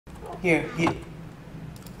Here.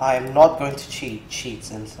 I am not going to cheat.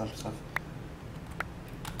 Cheats and some stuff.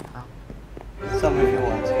 Some if you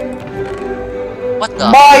want. What the?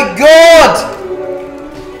 My God!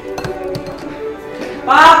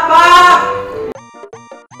 Papa!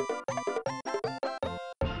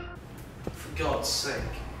 For God's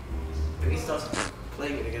sake. If he starts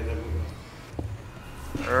playing it again, then we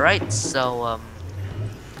will. Right, so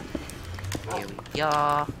here we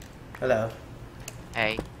are. Hello.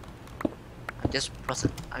 Hey.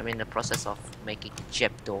 I'm in the process of making a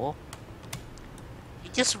jet door. He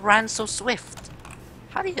just ran so swift.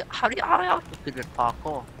 How do you good at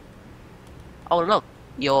parkour? Oh look,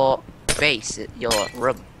 your base, your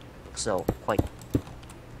room.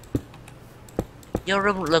 Your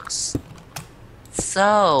room looks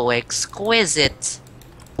so exquisite.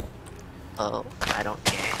 Oh, I don't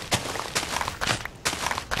care.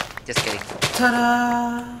 Just kidding.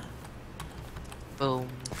 Ta-da! Boom,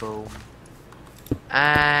 boom.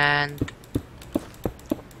 And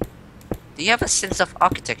do you have a sense of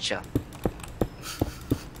architecture?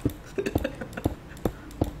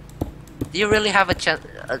 Do you really have a chance?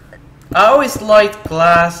 I always liked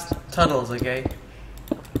glass tunnels, okay?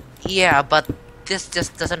 Yeah, but this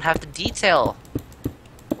just doesn't have the detail.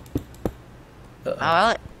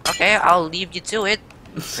 Well, okay, I'll leave you to it.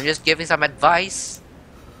 I'm just giving some advice.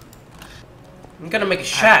 I'm gonna make a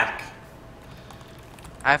shack.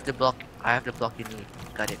 I have the block you need.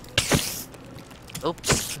 Got it.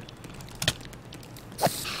 Oops.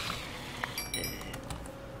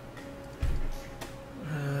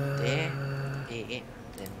 There.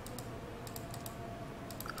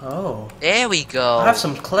 Oh. There we go. I have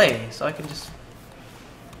some clay, so I can just...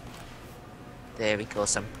 There we go.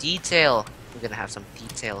 Some detail. We're gonna have some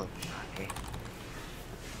detail. Okay.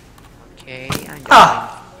 Okay, I'm going.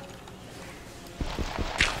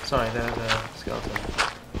 Sorry, there's a skeleton.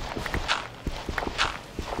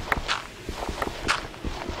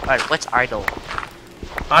 Alright, what's idle?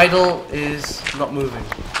 Idle is not moving.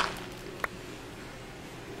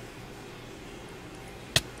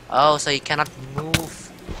 Oh, so you cannot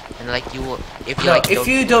move, and like if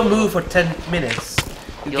you don't move for 10 minutes,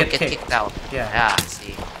 you'll get kicked out. Yeah. Yeah, I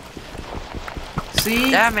see.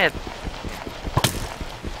 See? Damn it!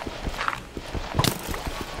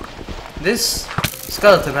 This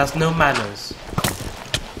skeleton has no manners.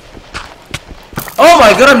 Oh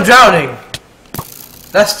my God, I'm drowning!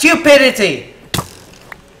 That's stupidity!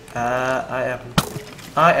 I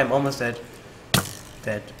am almost dead.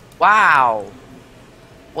 Dead. Wow!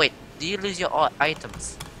 Wait, do you lose your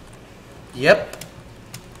items? Yep.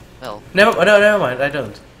 Well, Never mind, I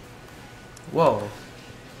don't. Whoa.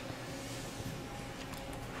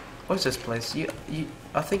 What's this place?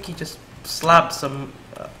 I think you just slapped some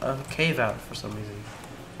a cave out for some reason.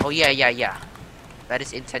 oh yeah. That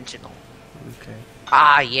is intentional. Okay.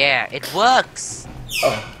 Ah, yeah, it works!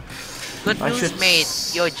 Oh. Good news,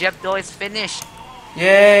 mate. Your jet door is finished.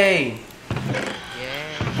 Yay!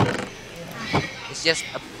 Yeah. It's just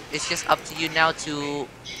up to you now to,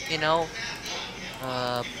 you know,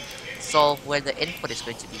 solve where the input is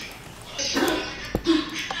going to be.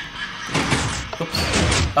 Oops.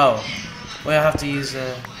 Oh. Well, I have to use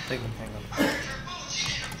a thing.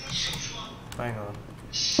 Hang on.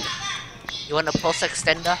 You want a pulse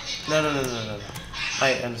extender? No.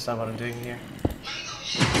 I understand what I'm doing here.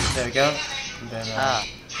 There we go. And then.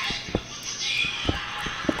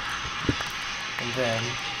 And then.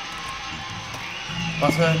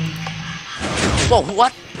 Button. Whoa,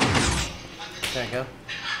 what? There we go.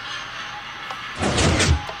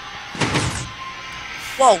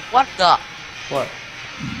 Whoa, what the? What?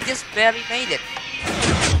 You just barely made it.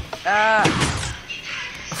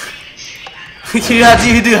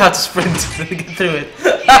 You do have to sprint to get through it.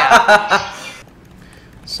 Yeah.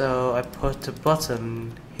 So I put a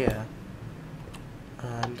button here.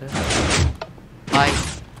 And. Bye.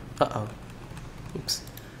 Uh-oh. Oops.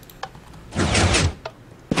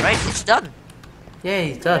 Right, it's done.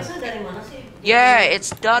 Yay, it's done. Yeah,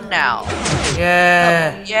 it's done now.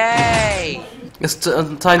 Yeah. Yay. It's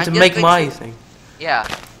time to make my thing. Yeah.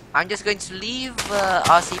 I'm just going to leave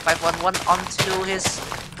RC511 onto his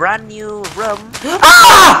brand new room.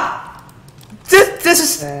 Ah! This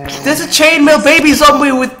is a chainmail baby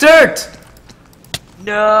zombie with dirt.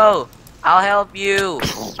 No, I'll help you.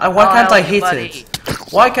 Why can't I hit it?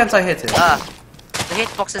 Why can't I hit it? The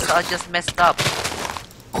hitboxes are just messed up.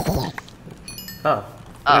 Oh.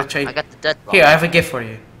 I got the dirt box. Here, I have a gift for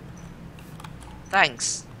you.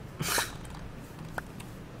 Thanks. Is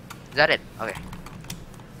that it? Okay.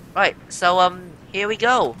 Right, so here we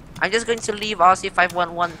go. I'm just going to leave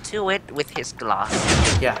RC511 to it with his glass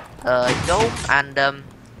Yeah. dome, and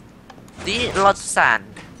Do you need lots of sand?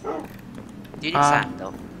 Do you need sand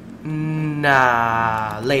though?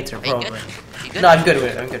 Nah, later Are you probably. good? You good? No, I'm good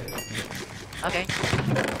with it. I'm good. Okay.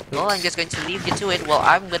 Well, I'm just going to leave you to it. Well,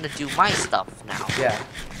 I'm gonna do my stuff now. Yeah.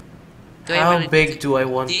 Do I How really big do I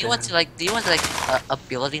want? Do you want to like? Do you want like a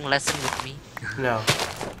building lesson with me? No.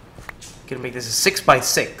 Gonna make this a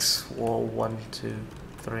 6x6. Whoa, 1, 2,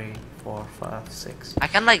 3, 4, 5, 6. I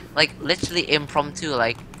can like literally impromptu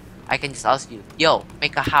like, I can just ask you, yo,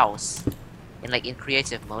 make a house, in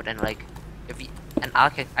creative mode, and like, if you, and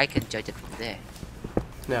I can judge it from there,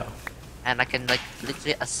 No. and I can like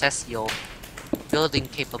literally assess your building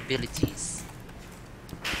capabilities.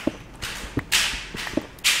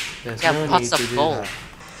 There's Yeah, no pots need of to do gold. that.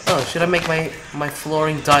 Oh, should I make my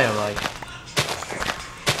flooring diorite?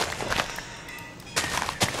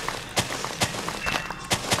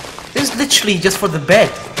 This is literally just for the bed.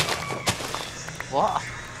 What?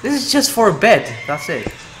 This is just for a bed. That's it.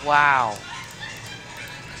 Wow.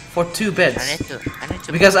 For 2 beds. I need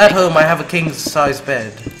to. Because at home I have a king size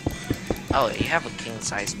bed. Oh, you have a king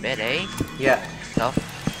size bed, eh? Yeah. Tough.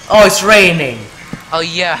 Oh, it's raining. Oh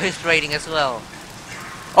yeah, it's raining as well.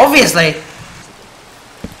 Obviously.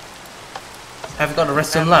 Have you got a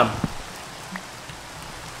redstone lamp?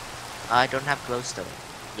 I don't have glowstone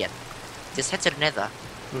yet. Just head to the nether.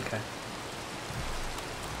 Okay.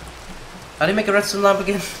 How do you make a redstone lamp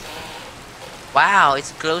again? Wow,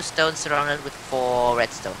 it's glowstone surrounded with 4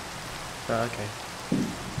 redstone. Oh, okay.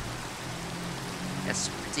 That's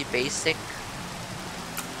pretty basic.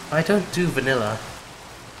 I don't do vanilla.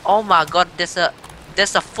 Oh my god, there's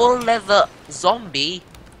a full leather zombie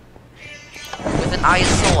with an iron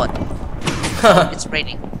sword. It's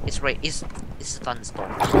raining. It's a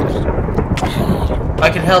thunderstorm. I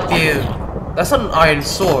can help you. That's not an iron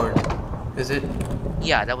sword, is it?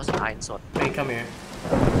 Yeah, that was an iron sword. Hey, come here.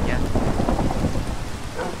 Yeah.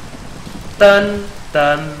 Dun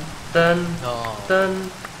dun dun No.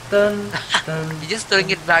 dun dun dun. You're just throwing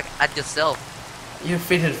it back at yourself. You're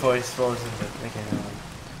fitted for it, isn't it? Okay, never mind.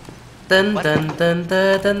 Dun What? dun dun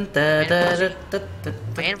dun dun dun dun dun dun.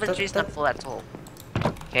 My inventory is not full at all.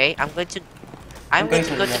 Okay, I'm going to go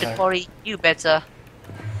to the nether. quarry. You better.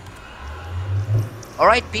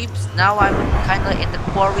 Alright peeps, now I'm kinda in the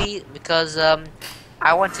quarry because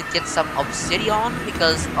I want to get some obsidian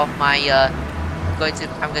because of my I'm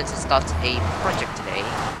going to start a project today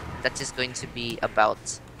that is going to be about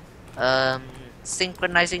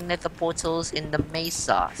synchronizing nether portals in the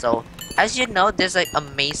mesa. So as you know, there's like a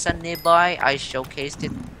mesa nearby. I showcased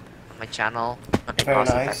it on my channel. Very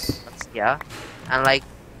nice. Yeah, and like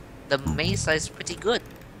the mesa is pretty good.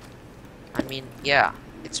 I mean, yeah,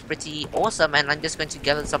 it's pretty awesome, and I'm just going to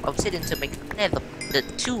gather some obsidian to make the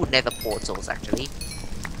 2 nether portals actually.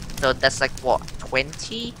 So that's like what,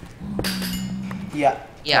 20? Yeah.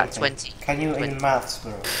 Yeah, okay. 20. Can you 20. in maths,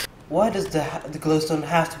 bro? Why does the glowstone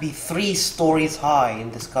have to be 3 stories high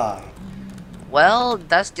in the sky? Well,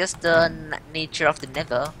 that's just the nature of the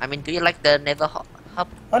nether. I mean, do you like the nether hub?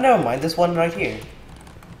 Oh, never mind. There's one right here.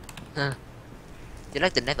 Huh. Do you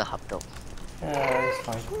like the nether hub though? It's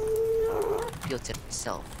fine. Built it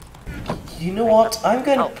myself. You know what? I'm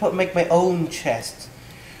going Oh. to make my own chest.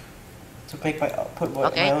 To make my my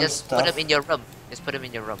Okay, own just stuff. put them in your room. Just put them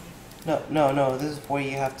in your room. No. This is where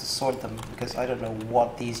you have to sort them because I don't know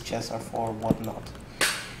what these chests are for, what not.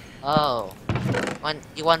 Oh,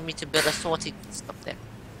 you want me to build a sorting stuff then?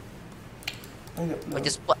 I don't know. Or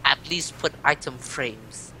just at least put item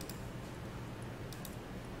frames.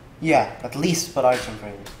 Yeah, at least put item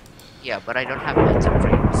frames. Yeah, but I don't have item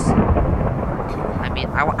frames. I mean,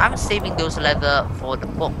 I'm saving those leather for the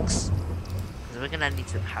books. Because we're gonna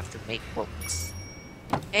have to make books.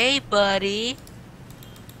 Hey, buddy!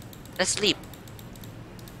 Let's sleep.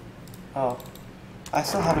 Oh, I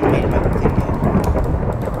still haven't made my thing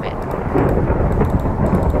yet. Man,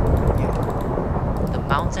 Yeah. the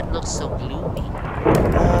mountain looks so gloomy.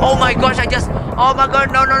 Oh my gosh, oh my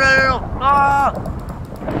god, no. Ah!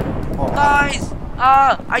 What? Guys!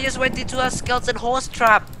 I just went into a skeleton horse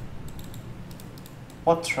trap.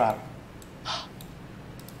 What trap?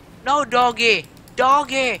 No, doggy!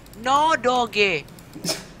 Doggy! No, doggy!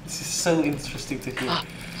 This is so interesting to hear.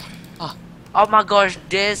 Oh my gosh,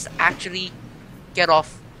 this actually... Get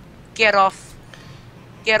off. Get off.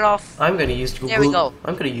 Get off. I'm gonna use Google. There we go.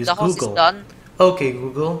 I'm gonna use The horse Google. is done. Okay,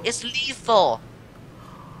 Google. It's lethal.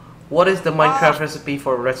 What is the Minecraft recipe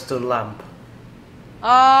for a redstone lamp?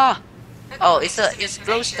 Ah! Oh, it's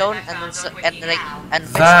glowstone and That- redstone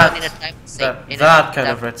in a time same. That kind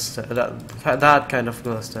of redstone. That kind of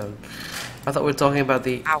glowstone. I thought we were talking about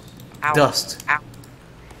the Ow! Ow! dust. Ow!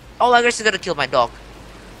 Oh, I guess you're gonna kill my dog.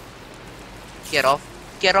 Get off.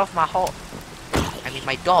 get off my horse. I mean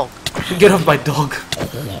my dog. Get off my dog.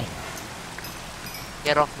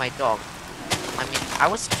 Get off my dog. I mean, I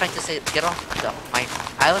was trying to say get off my.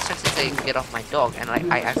 I was trying to say get off my dog, and like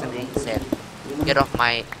I accidentally said get off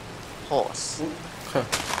my horse. Huh.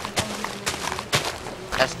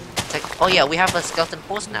 That's like, oh yeah, we have a skeleton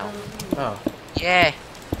horse now. Oh. Yeah.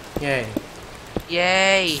 Yay.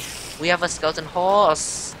 Yay! We have a skeleton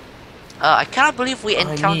horse. I cannot believe we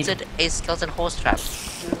encountered a skeleton horse trap.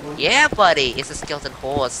 Yeah, buddy, it's a skeleton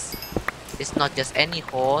horse. It's not just any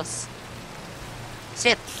horse.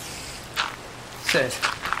 Sit. Sit.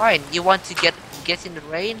 Fine. You want to get in the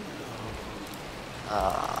rain?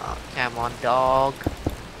 Come on, dog.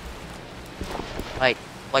 Right,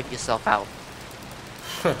 wipe yourself out.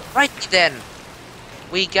 Right then,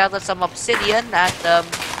 we gathered some obsidian and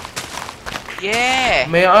yeah.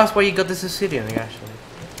 May I ask where you got this obsidian actually?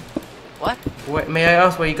 What? May I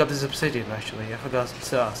ask where you got this obsidian actually? I forgot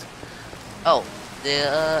to ask. Oh,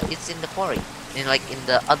 it's in the quarry, in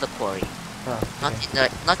the other quarry. Oh, okay.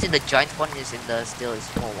 Not in the giant one. It's in the still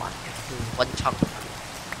small one. One chunk.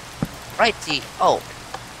 Righty. Oh,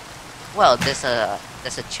 well, there's a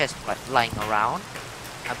chest lying around.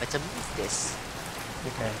 I better move this.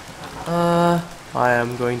 Okay. I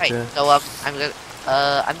am going to. So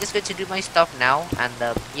I'm just going to do my stuff now, and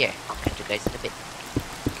yeah, I'll catch you guys in a bit.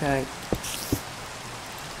 Okay.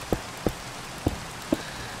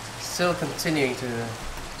 Still continuing to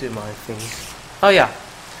do my thing. Oh yeah,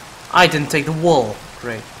 I didn't take the wall.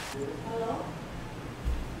 Great.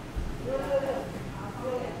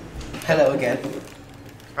 Hello again.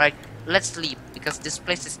 Right, let's leave because this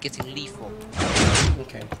place is getting lethal.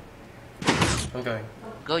 Okay. I'm going.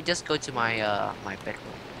 Just go to my my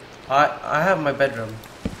bedroom. I have my bedroom.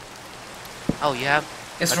 Oh, you have?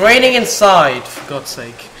 It's raining inside, for God's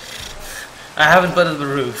sake. I haven't buttered the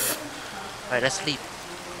roof. Right, let's sleep.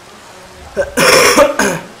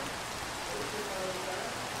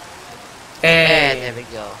 Hey. And there we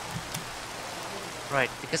go. Right,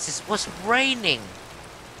 because it was raining.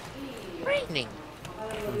 Raining.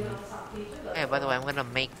 Hey, by the way, I'm gonna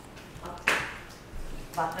make.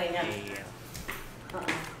 Yeah.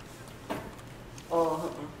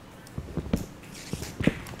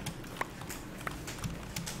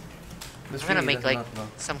 I'm gonna make like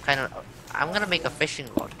some kind of. I'm gonna make a fishing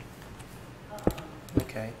rod.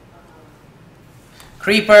 Okay.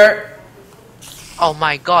 Creeper. Oh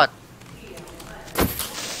my god.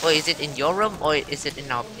 Oh, is it in your room or is it in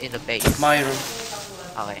the base? My room.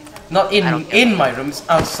 Okay. Not in my room. It's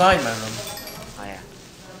outside my room. Oh yeah.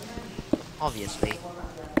 Obviously.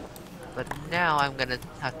 But now I'm gonna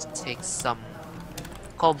have to take some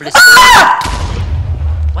cobblestone.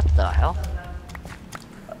 What the hell?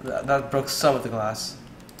 That broke some of the glass,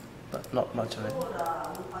 but not much of it.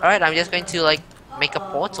 Alright, I'm just going to like make a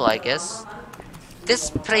portal, I guess. This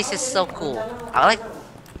place is so cool.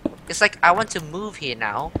 It's like I want to move here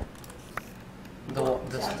now. The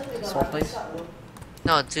small place?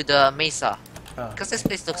 No, to the mesa. Oh. Because this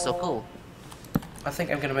place looks so cool. I think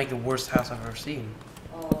I'm gonna make the worst house I've ever seen.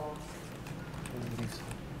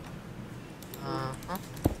 Uh-huh.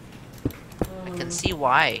 I can see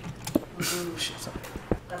why. Shit, sorry.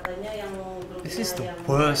 This is the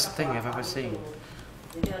worst thing I've ever seen.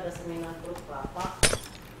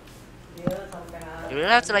 You really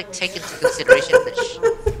have to like take into consideration the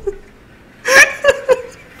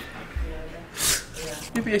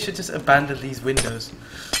Maybe I should just abandon these windows.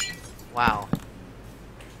 Wow.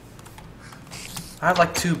 I have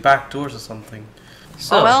like 2 back doors or something.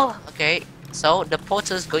 So, oh well, okay. So the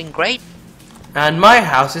portal is going great. And my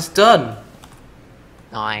house is done.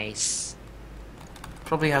 Nice.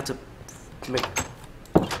 Probably have to make.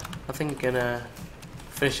 I think I'm gonna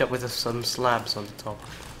finish up with some slabs on the top.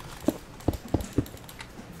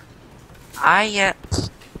 I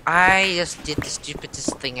just did the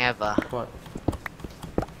stupidest thing ever. What?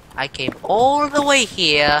 I came all the way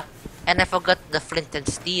here and I forgot the flint and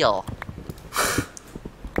steel.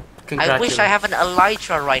 I wish I have an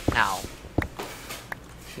elytra right now.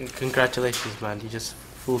 Congratulations, man! You just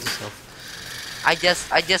fooled yourself. I just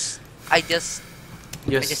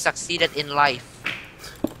succeeded in life.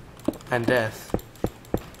 And death.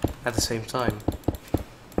 At the same time.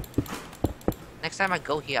 Next time I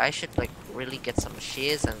go here, I should like really get some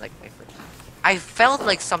shears and like I felt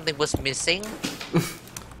like something was missing.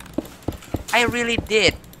 I really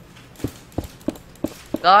did.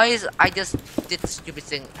 Guys, I just did the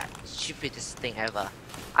stupidest thing ever.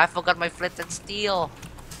 I forgot my flint and steel.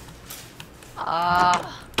 Man,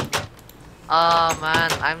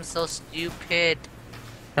 I'm so stupid.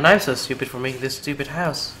 And I'm so stupid for making this stupid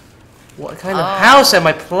house. What kind of house am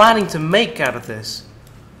I planning to make out of this?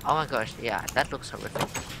 Oh my gosh, yeah, that looks horrific.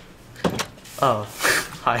 Oh,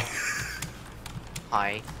 hi.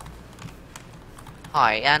 Hi.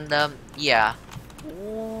 Hi, and yeah.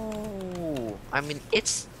 Ooh, I mean,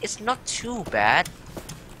 it's not too bad.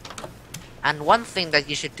 And one thing that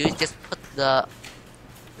you should do is just put the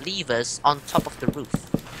levers on top of the roof.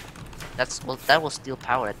 That will still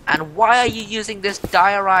power it. And why are you using this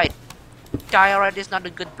diorite? Diorite is not a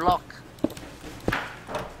good block.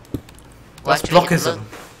 Well, That's actually, blockism.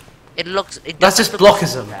 It That's doesn't just look blockism.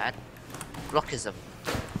 so bad. Blockism.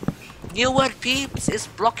 New word, peeps, is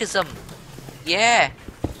blockism. Yeah,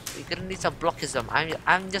 we're gonna need some blockism.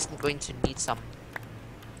 I'm just going to need some.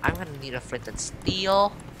 I'm gonna need a flint and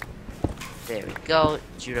steel. There we go.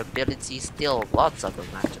 Durability, still lots of them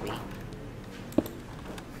actually.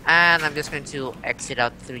 And I'm just going to exit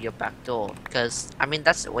out through your back door because I mean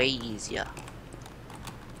that's way easier.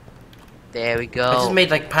 There we go. I just made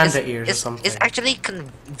like panda ears or it's, something. It's actually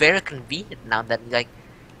very convenient now that like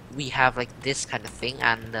we have like this kind of thing,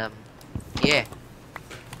 and yeah.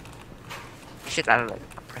 We should add like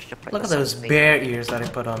a pressure plate. Look or at those something. bear ears that I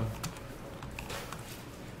put on.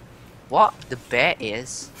 What the bear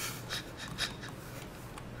is?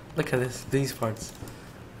 Look at this, these parts.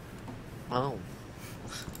 Oh.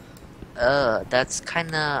 That's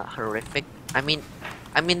kinda horrific. I mean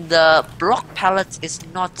the block palette is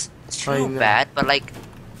not too bad, but like,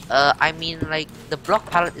 I mean like the block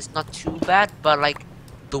palette is not too bad, but like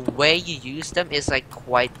the way you use them is like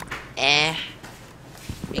quite eh.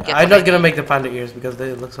 I'm not gonna make the panda ears because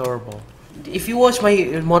they look horrible. If you watch my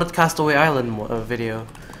modded Castaway Island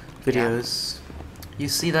videos, you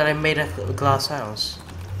see that I made a glass house.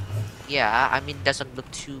 Yeah, I mean doesn't look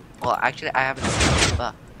too well. Actually, I haven't seen it,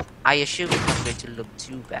 but I assume it's not going to look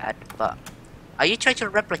too bad. But are you trying to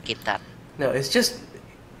replicate that? No, it's just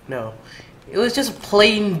no. It was just a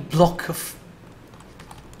plain block of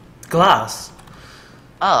glass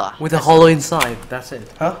with a hollow inside. That's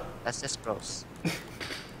it. Huh? That's just gross.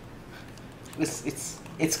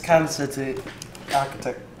 It's cancer to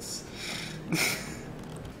architects.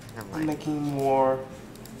 Never I'm mind. making more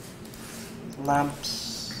lamps.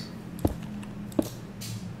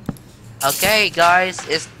 Okay, guys,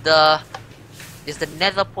 is the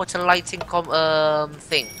nether portal lighting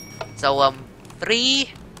thing. So 3,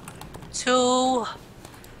 2,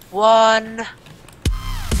 1.